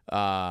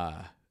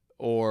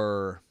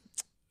 or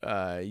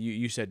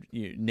you said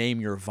name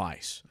your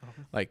vice,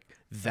 like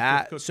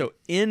that. So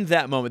in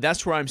that moment,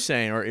 that's where I'm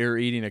saying, or you're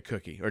eating a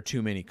cookie or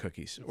too many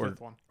cookies, or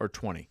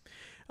 20.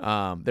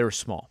 They were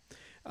small.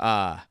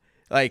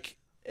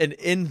 And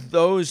in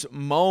those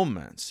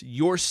moments,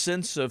 your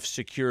sense of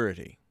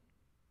security,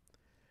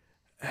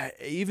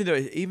 even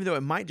though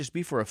it might just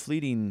be for a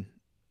fleeting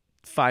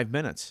 5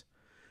 minutes,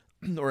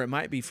 or it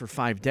might be for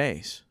 5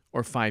 days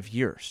or 5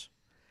 years.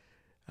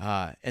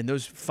 And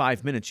those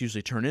 5 minutes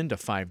usually turn into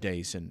 5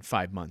 days and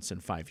 5 months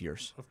and 5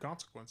 years. Of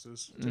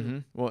consequences,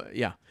 too. Well,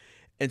 yeah.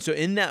 And so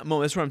in that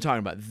moment, that's what I'm talking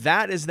about.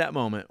 That is that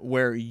moment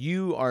where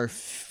you are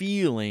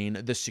feeling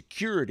the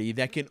security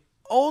that can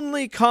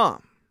only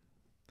come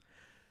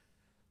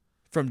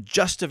from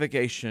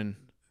justification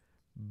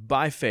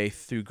by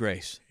faith through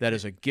grace. That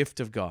is a gift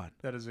of God.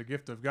 That is a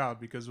gift of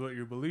God, because what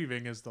you're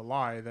believing is the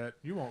lie that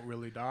you won't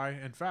really die.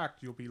 In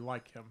fact, you'll be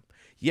like him.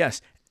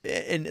 Yes.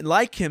 And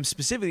like him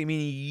specifically,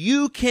 meaning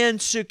you can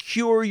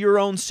secure your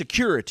own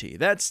security.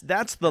 That's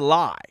the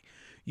lie.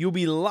 You'll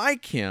be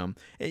like him.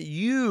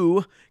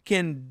 You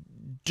can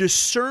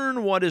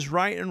discern what is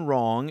right and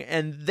wrong,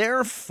 and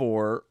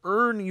therefore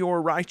earn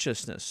your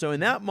righteousness. So in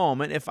that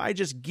moment, if I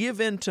just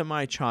give in to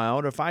my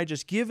child, or if I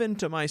just give in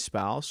to my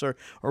spouse, or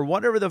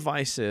whatever the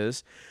vice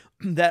is,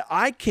 that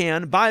I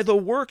can, by the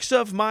works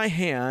of my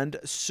hand,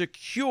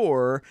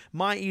 secure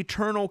my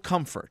eternal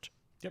comfort.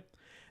 Yep.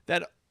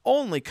 That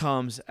only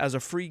comes as a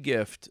free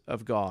gift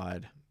of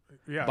God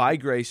by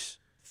grace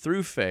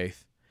through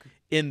faith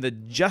in the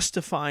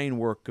justifying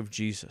work of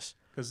Jesus.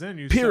 Because then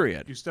you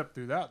step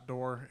through that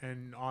door,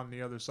 and on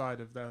the other side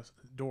of that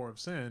door of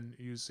sin,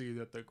 you see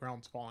that the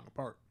ground's falling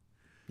apart.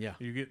 Yeah.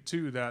 You get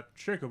to that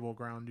shakable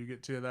ground, you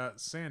get to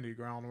that sandy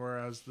ground,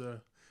 whereas the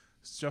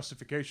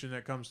justification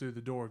that comes through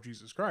the door of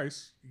Jesus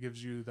Christ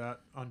gives you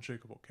that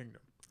unshakable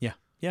kingdom.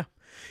 Yeah.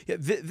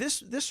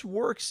 This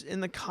works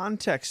in the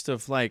context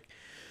of like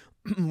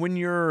when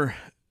you're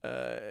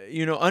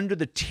under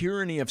the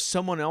tyranny of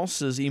someone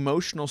else's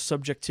emotional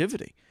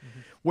subjectivity,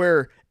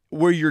 where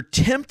you're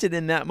tempted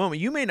in that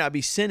moment. You may not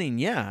be sinning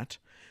yet.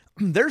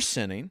 They're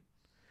sinning.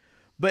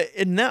 But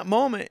in that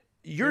moment,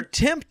 you're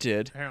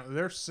tempted.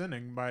 They're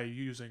sinning by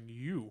using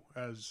you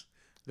as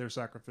their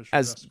sacrificial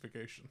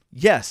justification.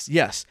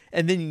 Yes.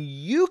 And then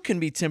you can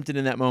be tempted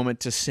in that moment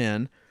to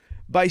sin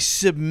by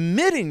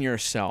submitting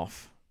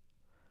yourself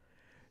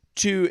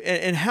to,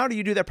 and how do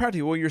you do that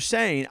practically? Well, you're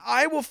saying,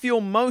 I will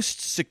feel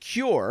most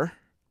secure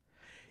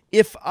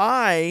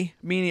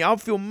meaning I'll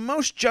feel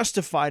most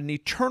justified and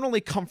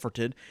eternally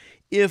comforted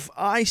if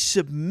I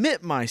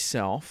submit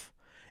myself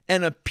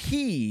and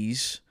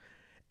appease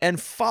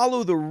and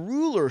follow the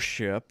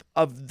rulership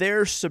of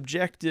their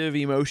subjective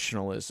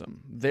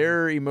emotionalism,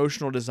 their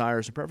emotional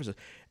desires and preferences.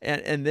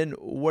 And then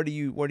what are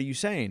you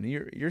saying?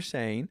 You're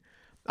saying,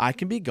 I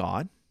can be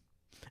God,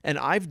 and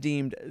I've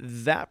deemed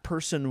that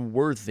person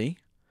worthy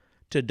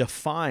to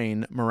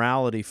define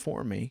morality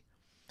for me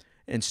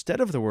instead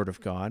of the Word of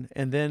God,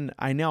 and then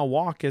I now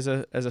walk as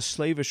a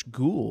slavish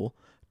ghoul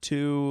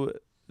to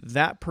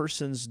that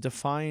person's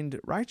defined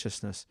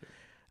righteousness.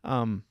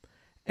 And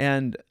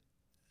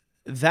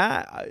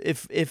that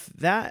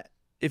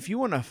if you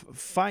want to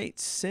fight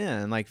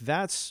sin, like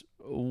that's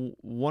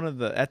one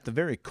of at the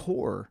very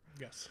core.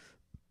 Yes.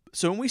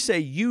 So when we say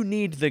you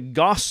need the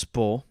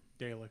gospel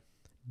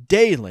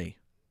daily,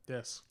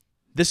 yes,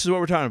 this is what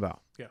we're talking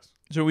about. Yes.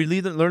 So we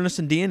learn this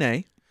in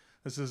DNA.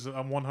 This is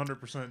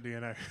 100%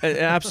 DNA. It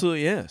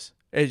absolutely is.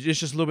 It's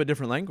just a little bit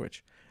different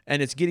language, and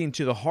it's getting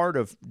to the heart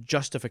of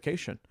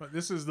justification. But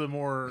this is the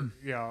more,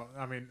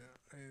 I mean,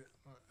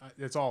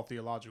 it's all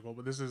theological,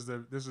 but this is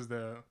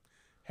the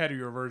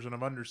headier version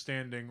of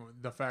understanding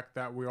the fact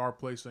that we are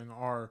placing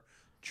our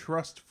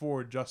trust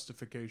for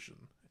justification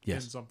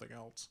in something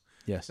else.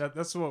 Yes,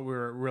 that's what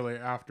we're really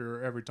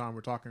after every time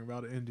we're talking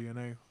about it in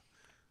DNA.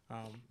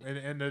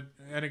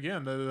 And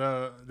again,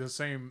 the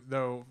same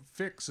though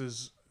fix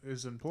is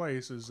in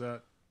place is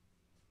that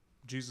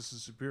Jesus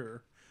is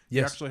superior. Yes.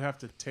 You actually have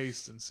to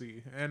taste and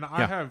see. And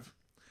I have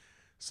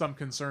some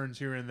concerns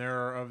here and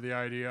there of the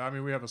idea. I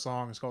mean, we have a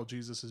song, it's called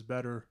Jesus is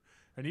Better.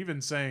 And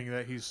even saying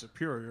that he's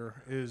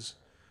superior is,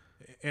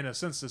 in a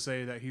sense, to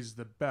say that he's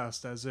the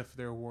best, as if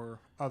there were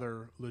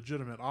other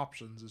legitimate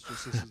options. It's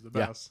just this is the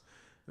best.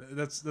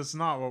 That's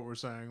not what we're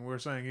saying. We're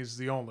saying he's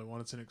the only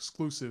one. It's an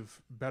exclusive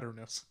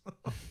betterness.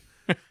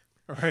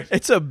 Right?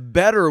 It's a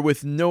better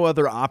with no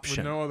other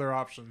option. With no other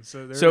option.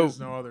 So there is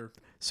no other.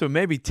 So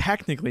maybe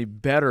technically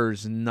better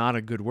is not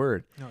a good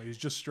word. No, he's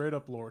just straight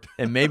up Lord.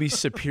 And maybe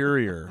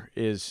superior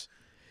is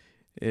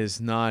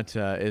not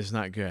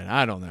good.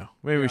 I don't know.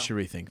 Maybe we should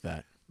rethink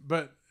that.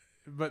 But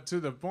to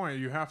the point,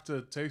 you have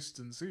to taste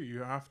and see.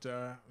 You have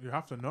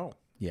to know.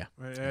 Yeah.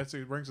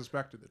 It brings us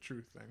back to the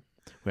truth thing.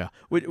 Well,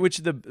 which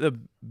the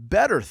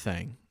better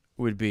thing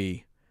would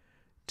be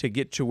to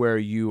get to where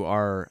you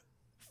are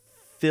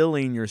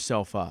filling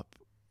yourself up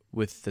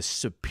with the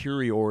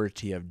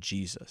superiority of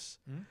Jesus,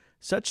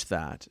 such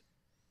that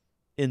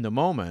in the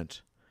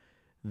moment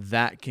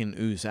that can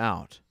ooze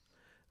out,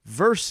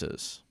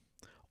 versus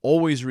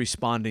always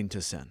responding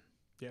to sin.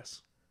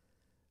 Yes.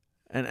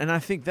 And I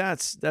think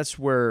that's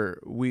where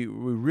we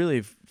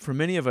really, for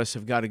many of us,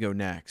 have got to go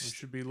next. We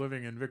should be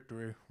living in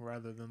victory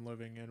rather than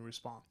living in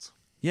response.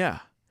 Yeah.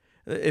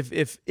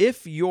 If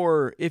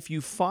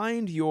you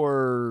find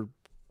your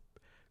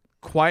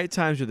quiet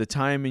times or the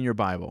time in your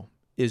Bible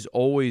is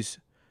always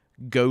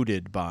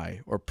goaded by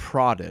or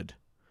prodded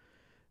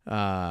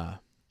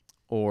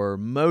or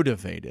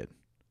motivated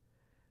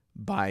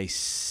by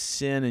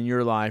sin in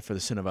your life or the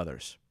sin of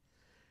others,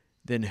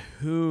 then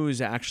who's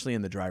actually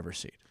in the driver's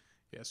seat?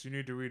 Yes, you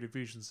need to read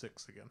Ephesians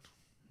 6 again.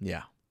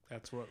 Yeah.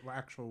 That's what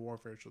actual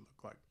warfare should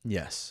look like.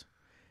 Yes.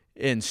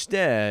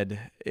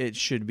 Instead, it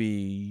should be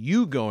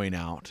you going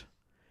out.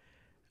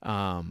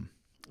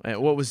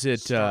 What was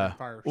it?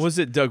 What was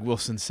it Doug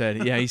Wilson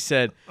said? Yeah, he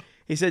said,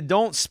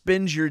 don't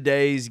spend your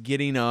days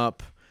getting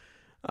up,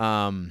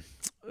 trying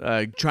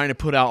to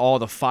put out all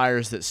the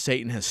fires that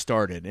Satan has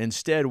started.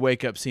 Instead,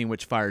 wake up seeing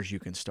which fires you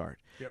can start.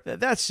 Yep.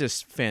 That's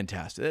just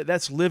fantastic.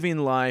 That's living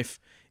life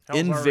Hell's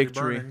in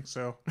victory. Burning,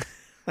 so.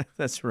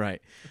 That's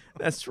right.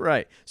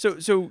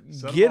 So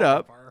get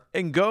up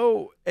and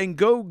go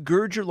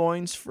gird your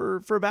loins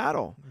for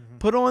battle. Mm-hmm.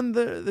 Put on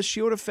the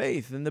shield of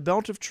faith and the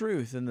belt of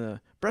truth and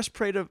the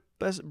breastplate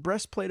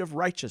of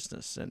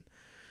righteousness, and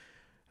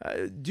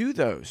do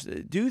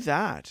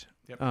that.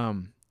 Yep.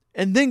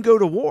 And then go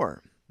to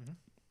war.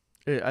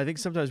 Mm-hmm. I think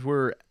sometimes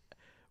we're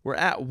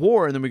at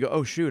war and then we go,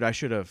 oh shoot, I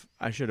should have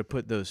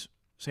put those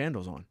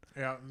sandals on.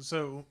 Yeah.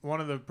 So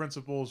one of the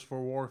principles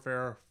for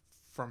warfare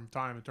from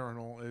time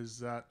eternal is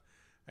that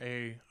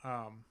a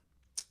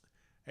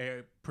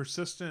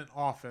persistent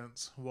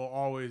offense will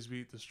always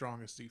beat the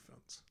strongest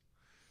defense.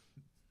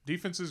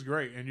 Defense is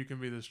great, and you can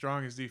be the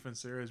strongest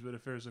defense there is, but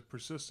if there's a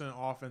persistent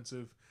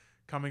offensive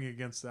coming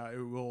against that,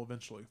 it will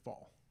eventually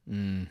fall.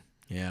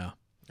 Yeah.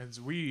 And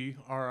we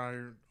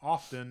are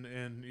often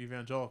in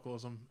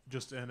evangelicalism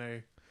just in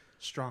a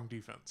strong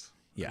defense.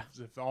 Yeah.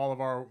 If all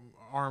of our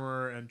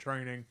armor and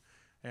training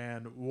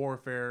and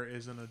warfare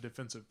is in a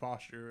defensive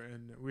posture,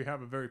 and we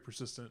have a very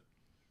persistent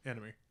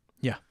enemy.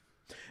 Yeah.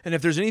 And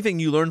if there's anything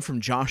you learn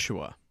from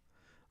Joshua,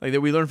 like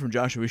that we learned from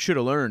Joshua, we should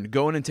have learned,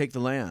 go in and take the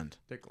land.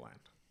 Take the land.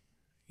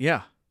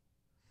 Yeah.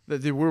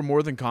 That we're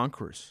more than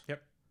conquerors.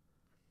 Yep.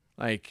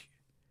 Like,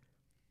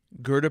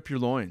 gird up your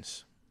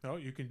loins. No,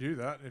 you can do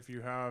that if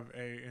you have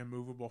a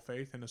immovable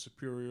faith in a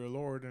superior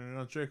Lord and an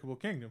unshakable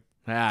kingdom.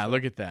 Ah,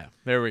 look at that.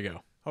 There we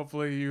go.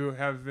 Hopefully you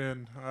have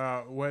been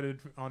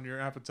whetted on your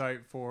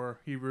appetite for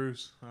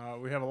Hebrews.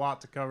 We have a lot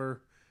to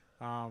cover,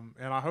 and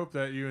I hope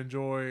that you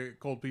enjoy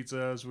Cold Pizza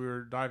as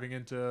we're diving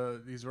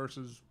into these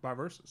verses by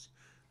verses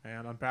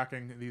and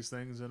unpacking these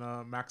things in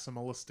a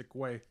maximalistic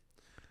way.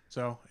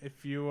 So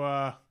if you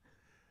are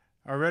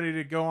ready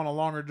to go on a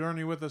longer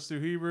journey with us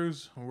through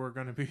Hebrews, we're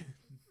going to be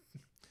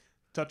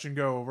touch and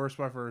go verse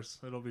by verse.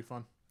 It'll be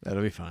fun.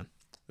 That'll be fun.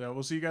 So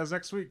we'll see you guys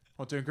next week.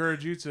 I want to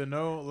encourage you to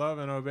know, love,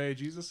 and obey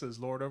Jesus as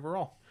Lord over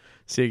all.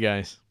 See you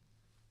guys.